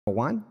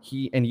one,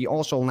 he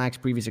also lacks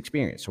previous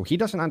experience, so he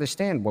doesn't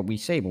understand what we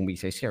say when we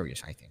say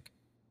serious, I think.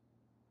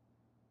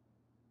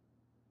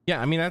 Yeah,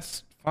 I mean,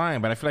 that's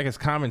fine, but I feel like it's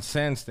common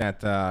sense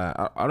that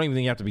I don't even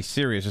think you have to be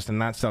serious just to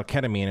not sell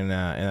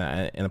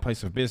ketamine in a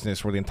place of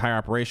business where the entire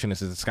operation is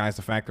to disguise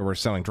the fact that we're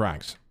selling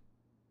drugs.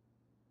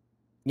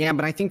 Yeah,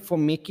 but I think for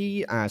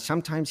Mickey,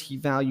 sometimes he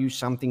values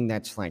something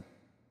that's like,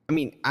 I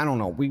mean, I don't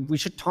know. We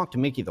should talk to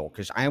Mickey though,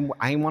 because I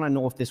want to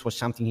know if this was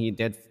something he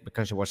did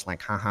because it was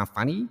like haha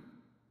funny,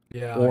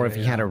 or if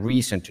he had a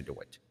reason to do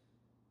it.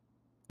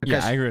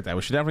 Because, yeah, I agree with that.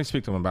 We should definitely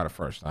speak to him about it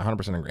first. I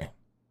 100% agree.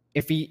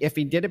 If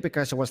he did it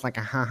because it was like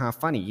a haha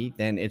funny,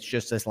 then it's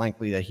just as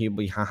likely that he'll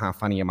be haha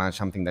funny about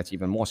something that's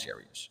even more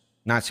serious.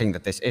 Not saying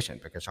that this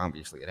isn't, because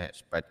obviously it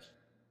is, but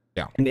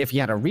yeah. And if he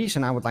had a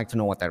reason, I would like to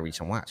know what that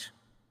reason was.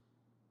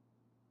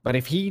 But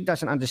if he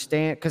doesn't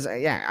understand, because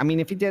yeah, I mean,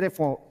 if he did it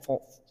for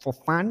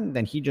fun,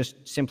 then he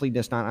just simply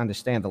does not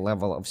understand the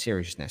level of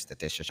seriousness that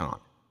this is on.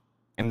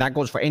 And that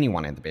goes for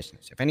anyone in the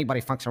business. If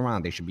anybody fucks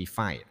around, they should be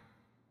fired.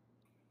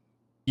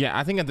 Yeah,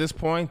 I think at this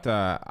point,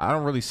 I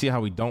don't really see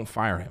how we don't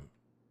fire him.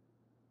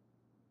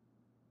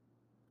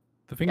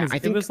 The thing is, I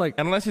think, like,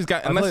 unless he's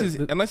got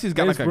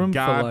like a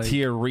god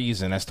tier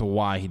reason as to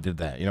why he did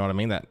that. You know what I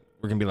mean? That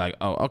we're gonna be like,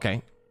 oh,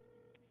 okay.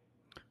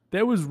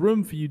 There was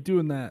room for you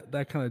doing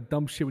that kind of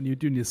dumb shit when you were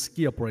doing your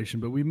ski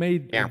operation, but we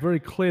made it very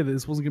clear that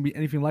this wasn't gonna be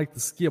anything like the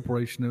ski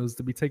operation. It was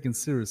to be taken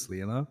seriously,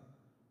 you know?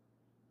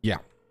 Yeah.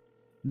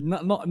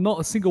 Not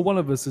a single one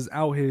of us is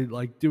out here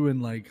like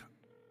doing like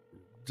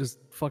just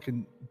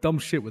fucking dumb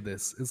shit with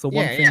this. It's the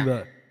one thing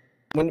that.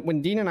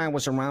 When Dean and I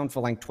was around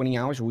for like 20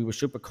 hours, we were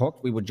super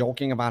cooked. We were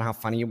joking about how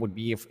funny it would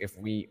be if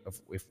we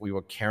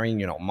were carrying,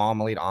 you know,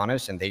 marmalade on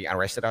us and they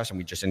arrested us and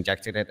we just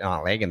injected it in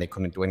our leg and they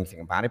couldn't do anything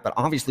about it. But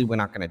obviously, we're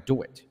not going to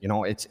do it. You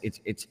know, it's.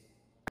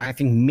 I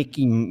think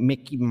Mickey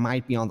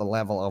might be on the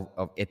level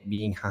of it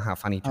being haha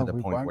funny to the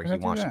point where he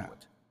wants to do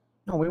it.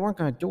 No, we weren't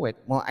going to do it.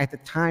 Well, at the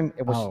time,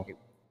 it was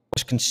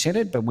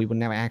considered, but we were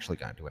never actually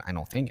going to do it. I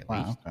don't think, at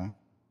least. Okay.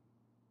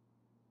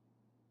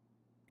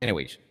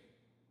 Anyways,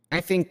 I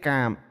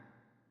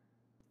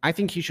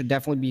think he should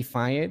definitely be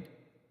fired,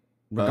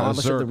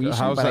 regardless of the reason.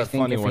 How's but that I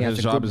think funny if when he has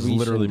his a job good is reason,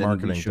 literally then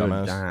marketing, we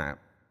dumbass?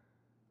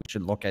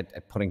 should look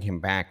at putting him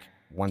back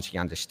once he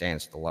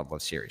understands the level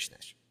of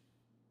seriousness.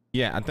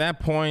 Yeah, at that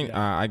point,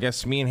 I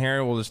guess me and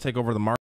Harry will just take over the market.